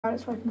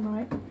Swiping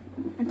right.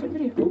 And click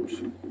video. Oops.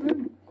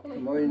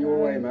 Am I in your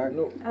way, Mag?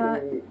 No.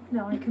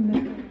 No, I can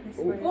move it this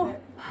way. Oh,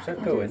 is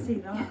that going? See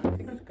that? I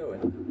think it's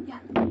going. Yeah.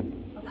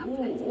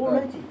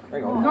 Already?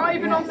 Hang on. Not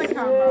even on the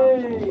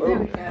camera. There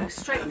we go.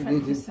 Straight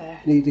focus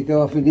there. Need to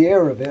go up in the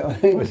air a bit, I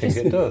think. I think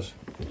it does.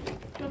 Do you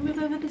want to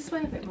move over this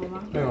way a bit more,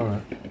 Mark? Yeah,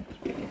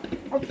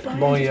 alright. My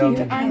My,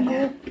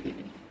 angle.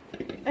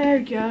 There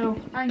we go.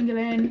 Angle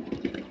in.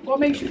 What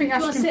makes you think I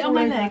Do you want to can sit on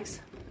my legs?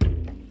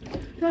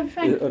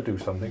 Nothing. I'll do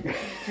something.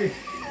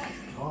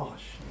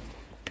 Gosh.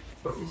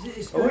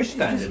 Is Are we this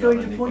standing going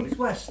on to anybody? point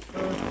west?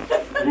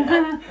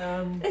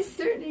 It's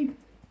certainly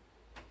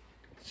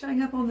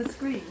showing up on the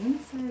screen,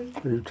 so...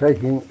 Are you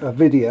taking a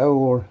video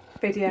or?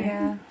 Video.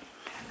 Yeah.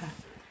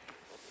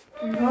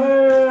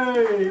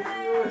 Hey!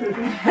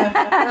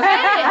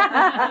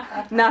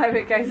 No,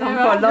 it goes on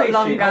for a lot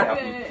longer.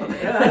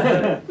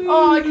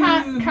 Oh, I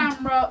can't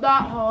camera up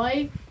that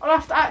high. I'll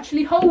have to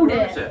actually hold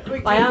it.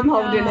 I am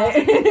holding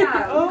it.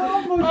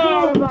 Oh my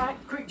Oh, god! right.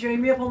 Quick,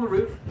 Jamie, up on the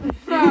roof.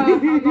 No,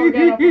 I'm not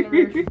getting up on the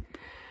roof.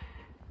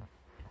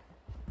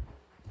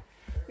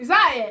 Is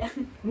that it?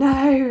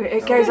 No,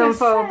 it goes on for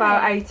gonna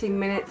about say. 18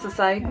 minutes or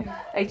so.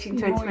 18,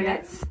 20 More yet.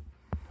 minutes.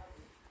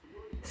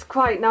 It's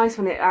quite nice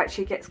when it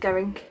actually gets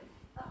going.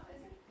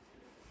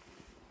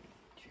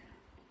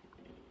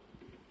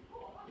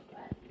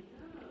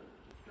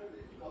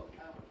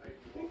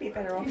 We'd be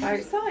better off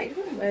outside,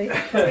 wouldn't we?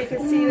 We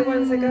could see the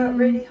ones that go up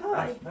really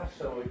high. That's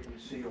so we can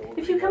see all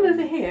If you come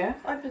over here,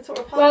 I've been sort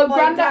of Well, half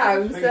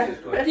Grandad- down,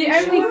 so... The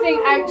only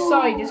thing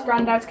outside is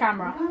Grandad's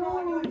camera.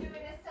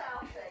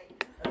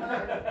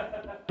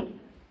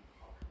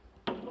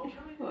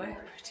 Boy,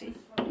 pretty.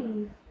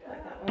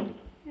 Like that one.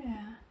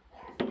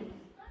 Yeah.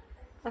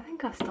 I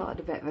think I started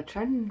a bit of a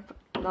trend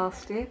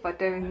last year by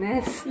doing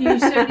this. You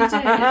certainly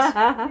did.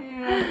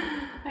 Yeah.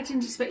 I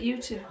didn't expect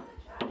you to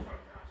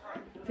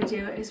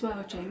video it as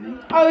well, Jamie.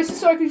 Oh, this is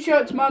so I can show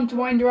it to Mum to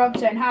wind her up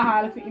saying,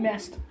 haha, look what you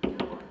missed.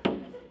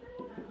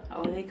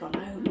 Oh, they gone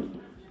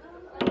home.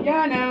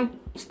 Yeah, I know.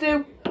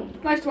 Still,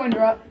 nice to wind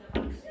her up.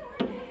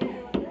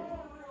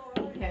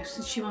 Yeah,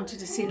 since she wanted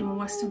to see them on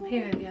Western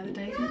Pier the other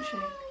day, didn't she?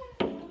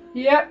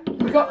 Yep,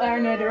 we got there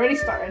and they'd already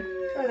started.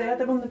 Oh, they had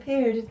them on the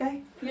pier, did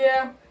they?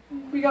 Yeah,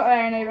 we got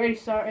there and they'd already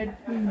started.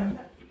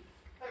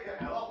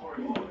 Oh,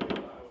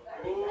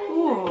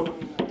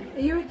 Are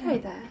you okay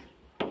there?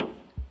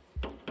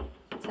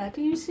 Ted?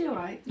 do you see all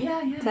right?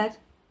 Yeah, yeah. Ted?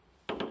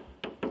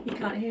 He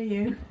can't hear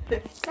you.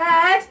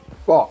 Ted?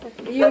 What?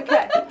 Are you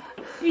okay?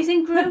 He's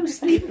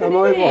engrossed. Am I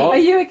Are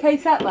what? you okay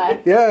sat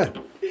there? Yeah.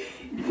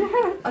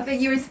 I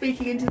think you were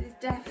speaking into this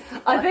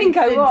deaf. I think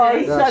I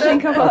was. That's- I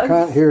think I I was.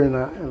 can't hear in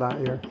that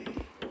ear.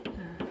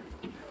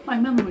 My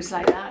mum was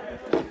like that.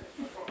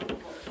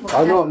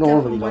 I'm not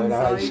normally one like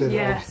that. side, so-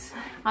 Yes.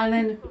 And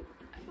then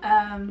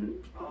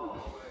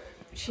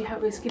she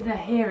was given a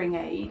hearing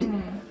aid,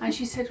 and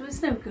she said, well,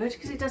 it's no good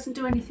because it doesn't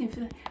do anything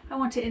for the... I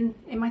want it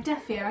in my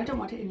deaf ear, I don't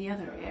want it in the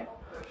other ear.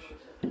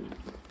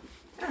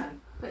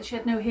 But she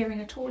had no hearing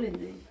at all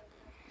in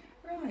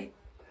Right.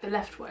 the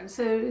left one,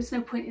 so there's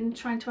no point in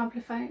trying to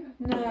amplify it.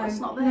 No, It's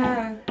not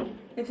there. No.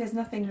 If there's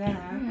nothing there.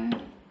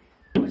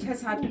 Yeah. Which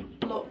has had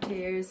blocked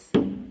ears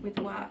with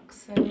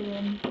wax, so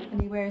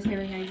and he wears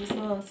hearing aids as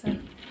well. So.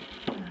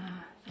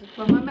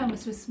 Well, my mum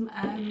was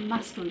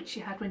mastoid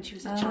she had when she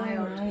was a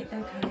child, Right.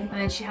 Okay. and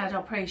then she had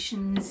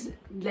operations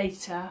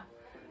later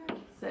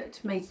that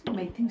made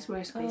things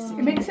worse, basically.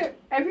 It makes it,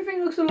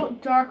 everything looks a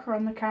lot darker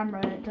on the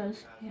camera than it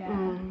does.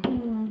 Yeah.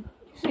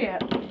 See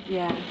it?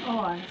 Yeah.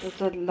 Oh, There's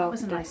a that lot.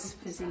 was a nice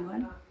fizzy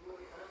one.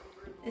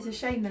 It's a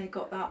shame they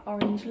got that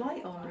orange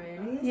light on,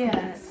 really. Isn't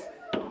Yes.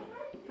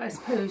 I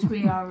suppose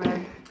we are.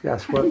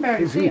 Yes, well,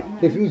 Very if, sweet.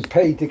 if he's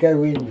paid to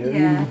go in,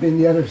 Yeah. he'd been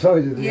the other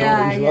side of the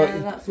orange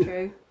light. that's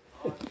true.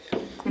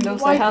 And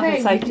also Why health pay? and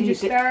You safety can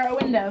just stare out a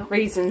window.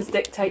 reasons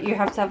dictate you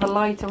have to have a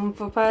light on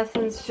for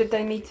persons should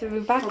they need to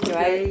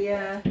evacuate.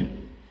 Yeah.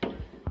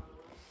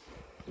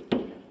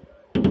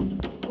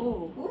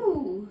 Oh,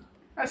 Ooh.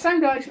 That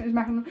sounded like something's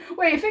making.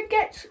 Wait,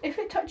 if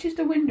it touches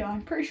the window,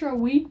 I'm pretty sure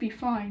we'd be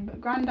fine,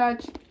 but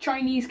Grandad's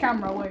Chinese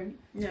camera won't.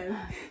 No.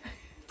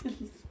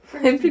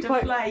 It'd be The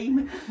quite-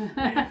 flame.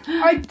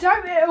 I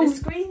doubt The it'll.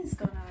 screen's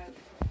gone out.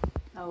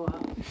 oh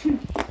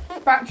well.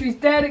 Battery's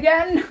dead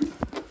again.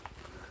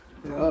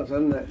 Yeah, that's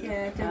isn't it?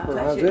 Yeah, don't Or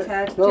touch has it, it?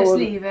 Ted. No, Just well,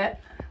 leave it.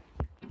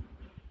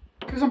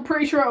 Because I'm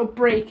pretty sure it'll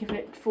break if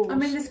it falls. I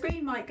mean, the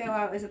screen might go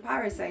out as a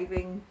power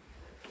saving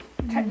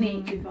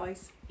Technique.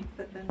 device,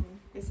 but then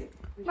is it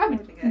I'm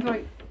recording it?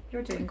 like,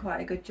 You're doing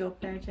quite a good job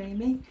there,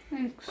 Jamie.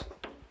 thanks.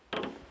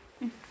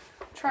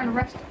 Trying to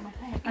rest on my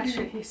head.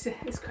 Actually,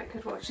 it's quite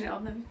good watching it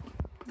on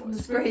On the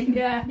screen.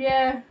 Yeah.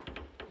 Yeah.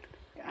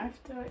 I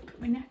have to like put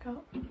my neck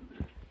up.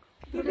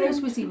 Look at those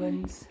whizzy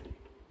ones.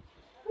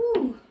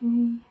 Ooh.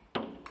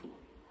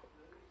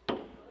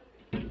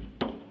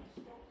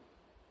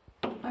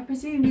 I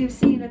presume you've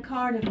seen a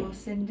carnival,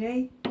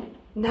 Cindy.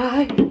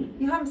 No,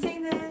 You haven't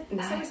seen the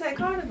No. Somerset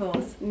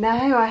carnivals? no,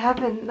 I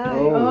haven't. No.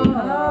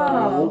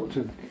 Oh,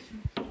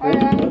 I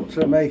Oh. want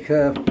to make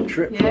a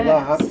trip for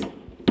that.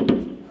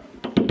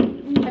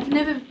 Yes.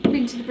 never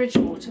been to the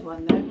Bridgewater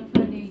one though.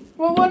 I've only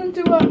What one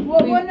do I?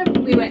 What one? Of,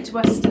 we went to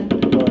Weston.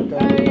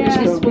 yeah.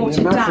 Which is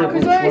watered down.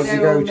 Because Because you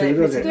go to,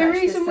 does it? the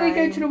reason we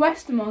go to the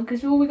Western one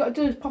because all we got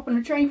to do is pop on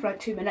the train for like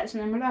 2 minutes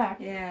and then we're there.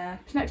 Yeah.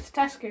 It's next to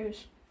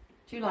Tesco's.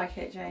 Do you like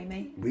it,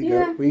 Jamie? We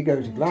Yeah.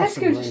 go to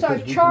Glastonbury Tesco's just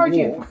started because we can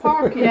charging for walk.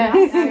 parking. Yeah.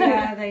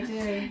 Yeah, they do.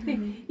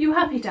 Mm. You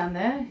happy down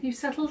there? You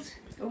settled?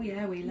 Oh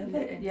yeah, we love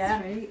it. It's Yeah.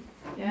 great.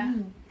 Yeah.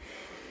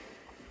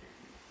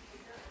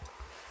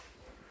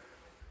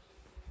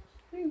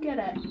 We can get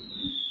it.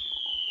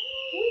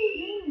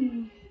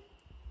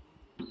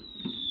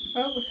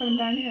 Oh, we're coming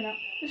down here now.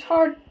 It's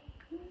hard.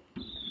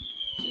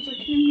 It's like,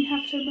 can only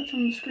have so much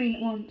on the screen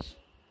at once.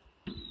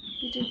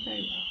 You do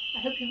very well.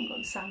 I hope you haven't got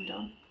the sound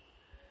on.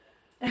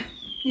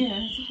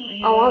 Yeah.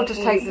 Oh, I'll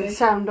just take the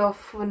sound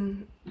off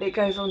when it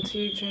goes onto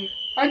YouTube.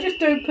 I just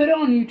don't put it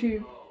on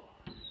YouTube.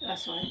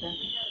 That's right then.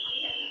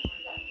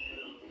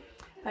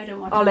 I don't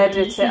want I'll to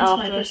edit listen it to my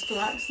afterwards. Bristol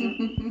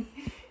accent.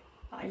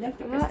 I love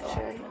the Well, Bristol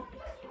actually, accent.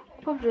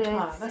 Probably.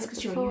 Ah, that's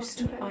 'cause you're used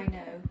to it. I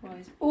know. Well,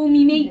 All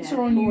me mates Yeah,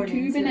 are on born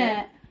YouTube, into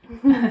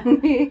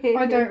innit?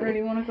 I don't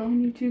really want to go on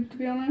YouTube, to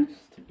be honest.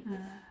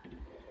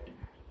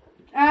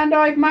 And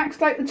I've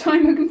maxed out the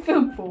time I can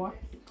film for.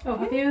 Oh,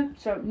 have you?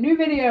 So, new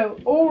video,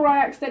 or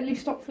I accidentally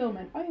stopped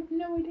filming. I have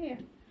no idea.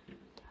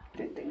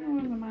 Don't think I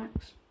was a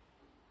max.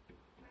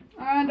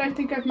 And I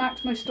think I've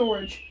maxed my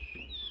storage.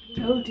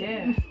 Oh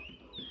dear.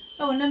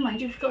 Oh, never mind.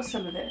 You've got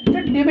some of it.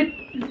 Don't damn it.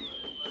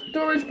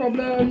 Storage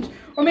problems.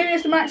 Or maybe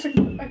it's the max I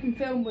can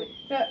film with.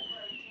 But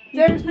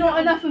there's not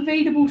enough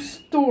available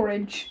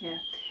storage. Yeah.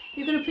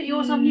 You're going to put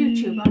yours on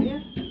YouTube, are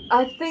you?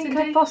 I think I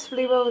Cindy?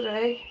 possibly will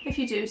do. If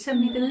you do, send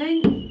me the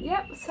link.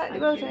 Yep, certainly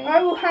Thank will you. do.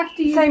 I will have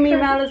to use Same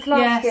email as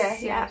last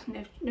yes, year.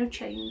 yeah. No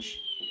change.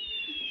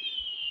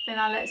 Then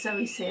I'll let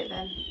Zoe see it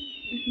then.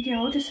 Yeah,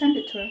 I'll just send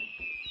it to her.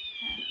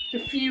 The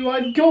few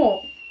I've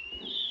got.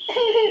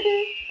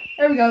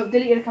 There we go.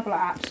 Deleted a couple of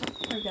apps.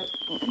 There we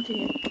go.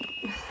 Continue.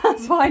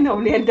 That's what I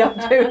normally end up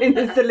doing,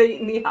 is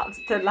deleting the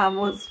apps to allow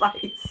more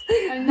space.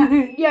 And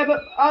that, yeah,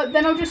 but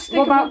then I'll just stick.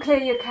 What them about on- clear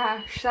your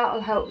cache?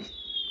 That'll help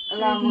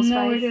allow more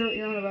No space. idea what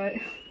you're on about.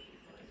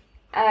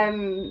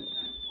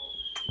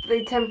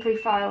 The temporary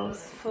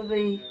files for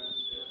the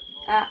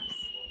apps.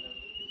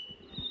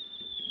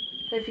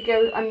 So if you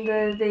go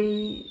under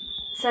the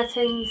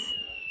settings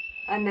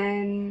and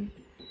then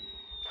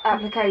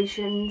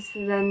applications,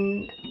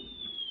 then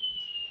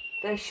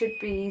there should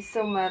be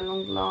somewhere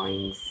along the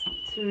lines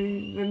to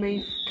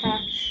remove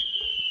cache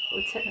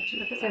or Have to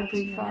look at that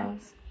temporary in a minute.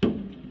 files.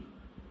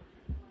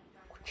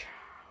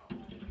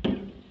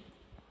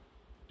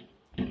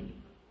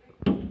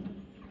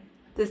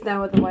 There's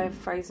no other way of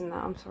phrasing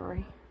that, I'm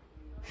sorry.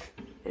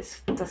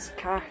 It's just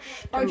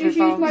cache. I'll temporary just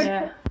use files. my.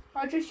 Yeah.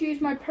 I'll just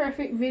use my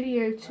perfect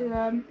video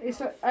to It's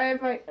like I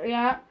have like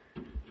yeah.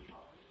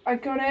 I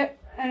got it,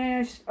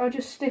 and I'll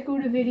just stick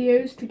all the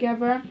videos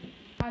together.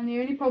 And the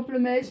only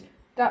problem is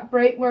that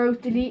break where I was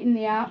deleting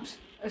the apps.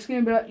 It's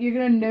gonna be like you're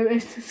gonna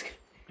notice.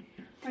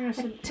 I'm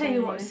gonna I tell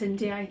you what,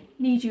 Cindy, I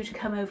need you to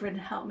come over and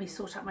help me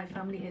sort out my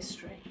family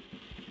history.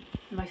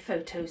 And my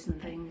photos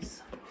and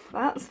things.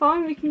 That's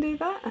fine, we can do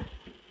that.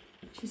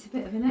 She's a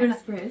bit of an You're not-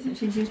 expert, isn't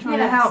she? She's trying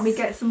to Yes. help me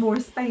get some more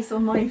space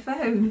on my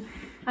phone.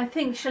 I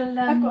think she'll.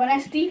 I've got an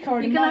SD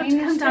card. You're in going to have to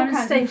mine, come still down and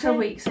can't stay do for a it.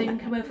 week so you can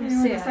come over and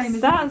You're see the us. same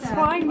as That's Dad.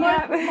 fine, My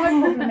yeah.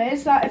 problem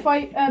is that if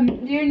I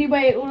the only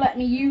way it will let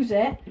me use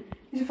it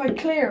is if I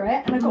clear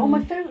it and I got all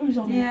my photos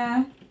on it.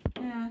 Yeah.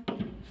 Yeah.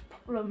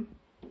 Problem.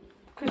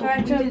 Because Well, I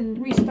had we to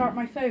didn't- restart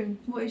my phone.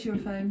 What is your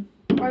phone?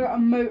 I got a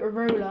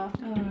Motorola.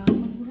 Oh,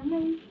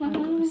 right. I've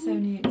got a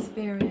Sony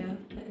Xperia.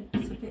 But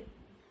it's a bit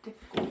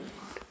difficult.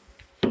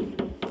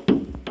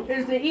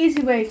 There's the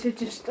easy way to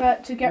just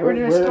to get rid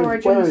of the Where-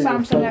 storage where on the are your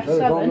Samsung photos?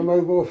 On the F7.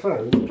 mobile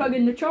phone? Plug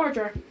in the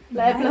charger,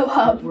 let it blow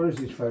up. Where is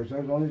his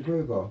photos? On his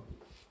mobile?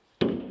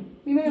 My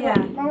mobile, Yeah.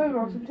 my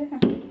mobile's over there,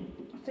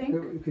 I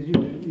think. Because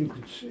you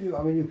could,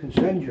 I mean, you can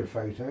send your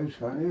photos,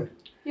 can't you?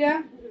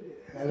 Yeah.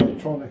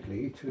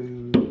 Electronically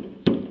to,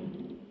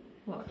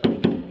 What,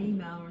 like an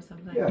email or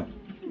something? yeah.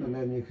 And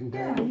then you can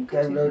Yeah, you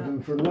could do download that.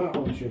 them from that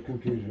onto your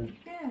computer.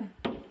 Yeah.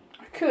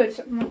 I could,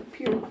 except my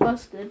computer's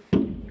busted.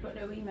 You've got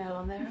no email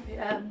on there, have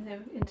you? No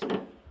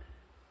internet.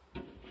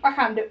 I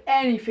can't do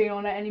anything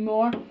on it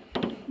anymore.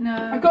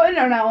 No. I've got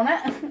internet on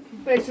it,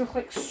 but it's just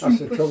like super That's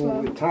the trouble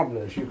slow. with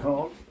tablets. You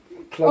can't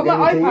plug On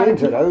my anything iPad.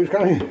 into those,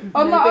 can you?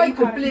 On No, my but you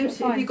could iPad, it's Bluetooth.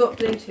 fine. If you've got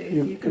Bluetooth,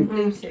 You- you can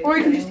Bluetooth. Or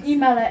you can just things.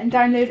 email it and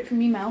download it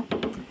from email.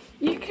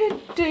 You could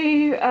do,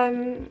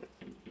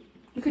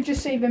 You could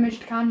just save image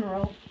to camera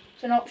roll.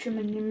 It's an option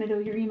in the middle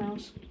of your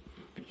emails.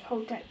 Just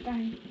hold that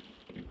down.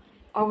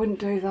 I wouldn't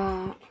do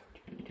that.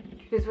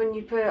 Because when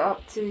you put it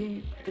up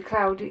to the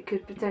cloud, it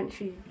could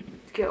potentially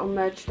get all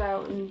merged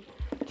out and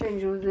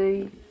change all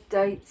the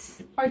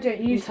dates. I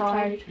don't use the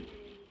Time.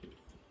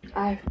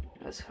 cloud. Oh,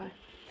 that's fine.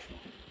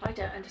 I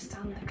don't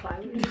understand the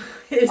cloud.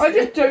 I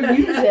just don't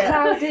use it.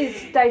 Cloud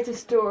is data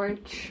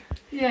storage.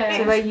 Yeah.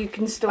 So where you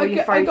can store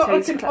your I got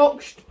like photos.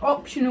 an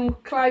optional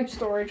cloud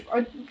storage, but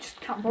I just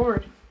can't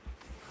bother.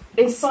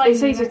 It's finding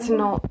easier it. to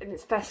not, and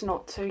it's best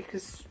not to,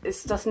 because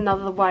it's just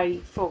another way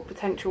for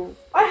potential.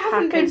 I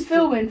haven't been hackers to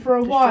filming for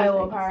a destroy while,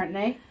 things.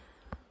 apparently.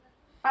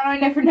 And I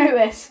never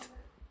noticed.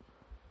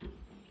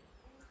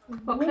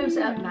 Well, close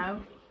it up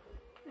now.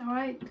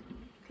 Alright?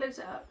 Close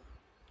it up.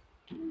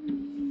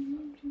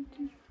 And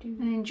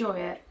enjoy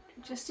it.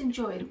 Just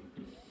enjoy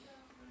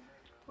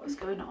what's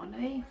going on,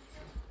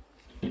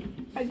 eh?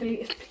 I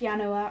delete this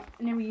piano app.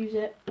 I never use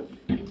it.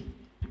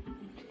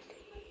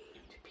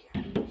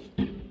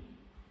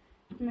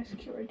 My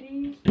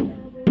security.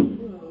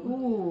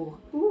 Ooh,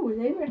 Ooh,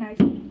 they were nice.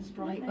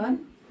 straight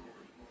one.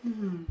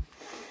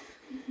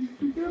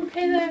 You're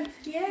okay there?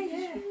 Yeah,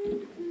 yeah.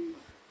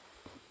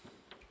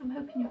 I'm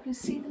hoping you can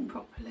see them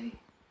properly.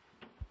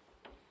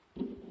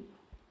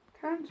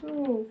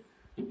 Cancel.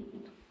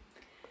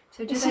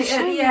 So do It's they a at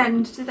shame the that-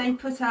 end? Do they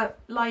put up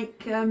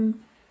like I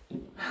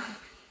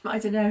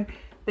don't know.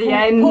 The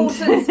end.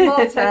 Paulson's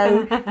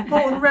motto,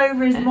 Paul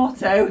Rover's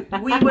motto: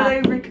 "We will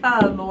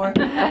overcome," or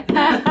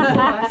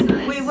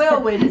 "We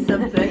will win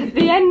something."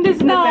 The end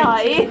is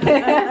nigh.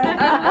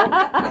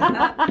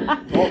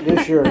 Not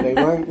this year, they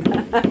won't.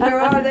 Where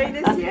are they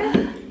this year?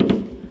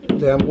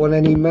 They haven't won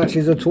any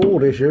matches at all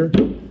this year.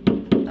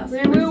 That's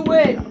We will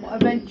win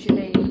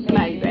eventually.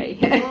 Maybe.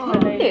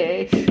 Hopefully.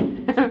 Ish.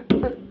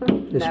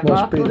 This Never.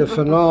 must be the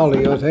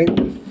finale, I think.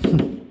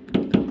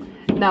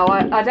 No,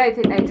 I don't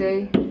think they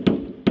do.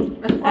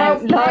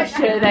 Last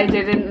year they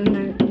didn't,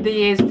 and the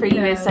years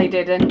previous they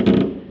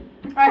didn't.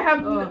 I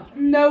have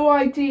no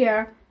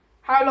idea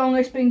how long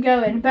it's been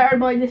going. Bear in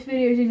mind this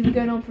video has been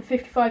going on for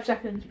 55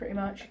 seconds pretty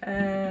much.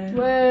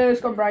 Well,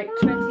 it's gone bright.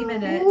 20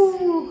 minutes.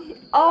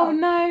 Oh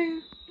no!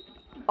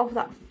 Oh,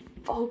 that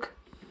fog.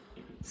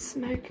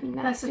 Smoke and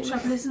That's the nastiness.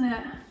 trouble, isn't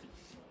it?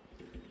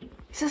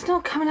 It's just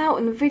not coming out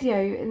in the video,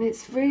 and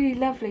it's really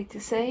lovely to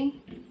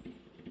see.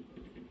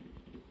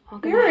 I'm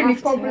gonna Your only have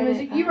to problem is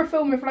edit that you that. were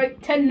filming for like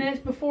 10 minutes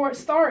before it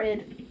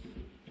started.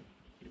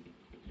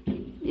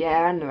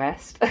 Yeah, and the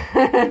rest.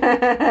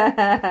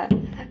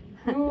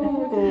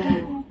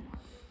 Ooh.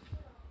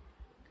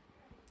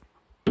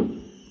 Well,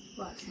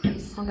 that's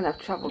nice. I'm gonna have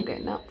trouble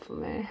getting up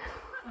from here.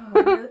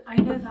 Oh, I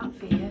know that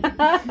feeling.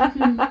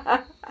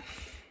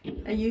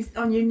 Are you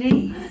on your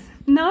knees?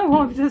 No,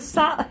 I've just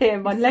sat here.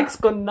 My legs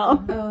gone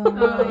numb.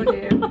 Oh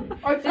dear.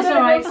 I've It's done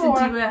alright, it before.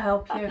 Cindy will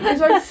help you.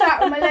 Because I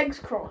sat with my legs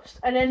crossed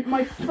and then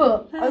my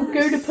foot, I'll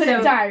go to put So-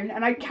 it down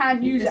and I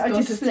can't use it, I gone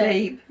just to slip.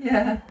 sleep.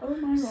 Yeah. Oh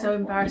my god. So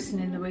embarrassing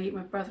in the week.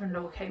 My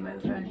brother-in-law came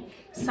over and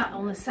sat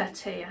on the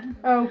settee. And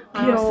Oh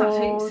our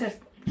god.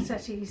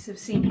 settees have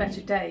seen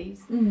better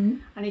days,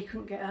 Mm. and he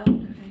couldn't get up.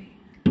 Could he?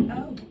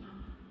 Oh,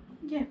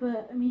 Yeah,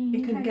 but I mean,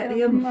 you couldn't can't get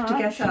the up oomph to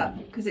much. get up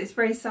because it's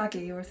very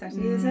saggy, your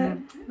settee, is it?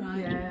 Right.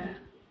 Yeah.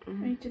 I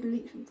need to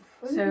delete some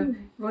food. So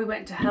Roy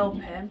went to help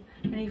him,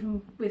 and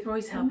even with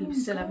Roy's help, he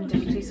was still having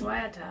difficulty. So I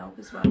had to help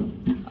as well.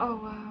 Oh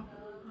wow.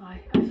 I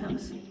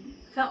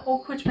felt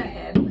awkward for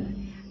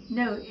him.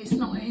 No, it's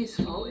not his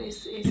fault.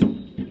 It's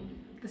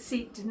the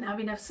seat didn't have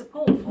enough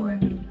support for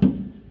him.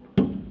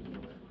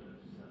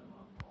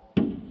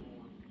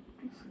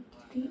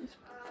 Delete this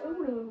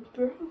photo,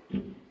 bro.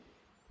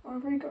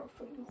 I've already got a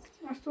photo.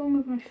 That's the one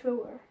with my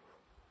filter.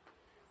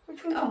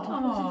 Which one's the top?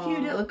 Oh, there's a few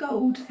little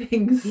gold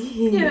things.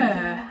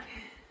 Yeah.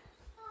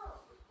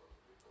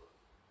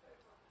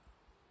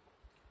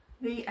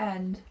 The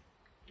end.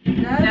 No,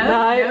 No.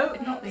 No.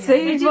 not the See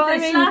end. They did what I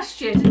this mean?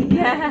 last year, didn't they?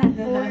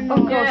 Yeah.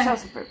 Oh gosh, Yeah.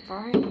 that's a bit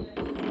bright.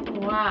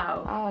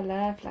 Wow. Oh,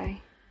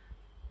 lovely.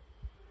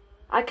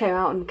 I came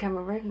out on the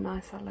camera really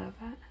nice. I love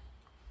it.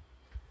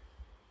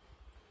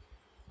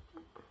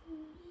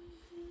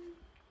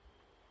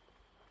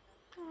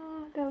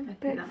 Oh, a little I think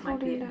bit that might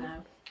be fully it now.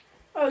 now.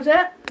 Oh, is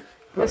it?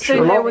 That's soon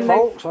Sherlock when they-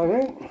 Folks, I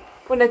think.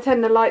 When they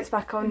turn the lights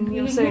back on,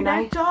 you'll see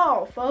now. That's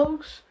all,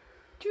 folks.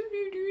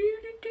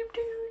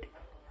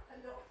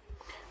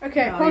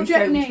 Okay, Oh, he project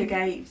opened the name.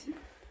 gate.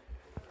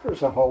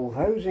 There's a whole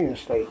housing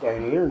estate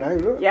down here now,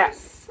 look.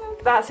 Yes,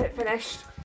 that's it finished.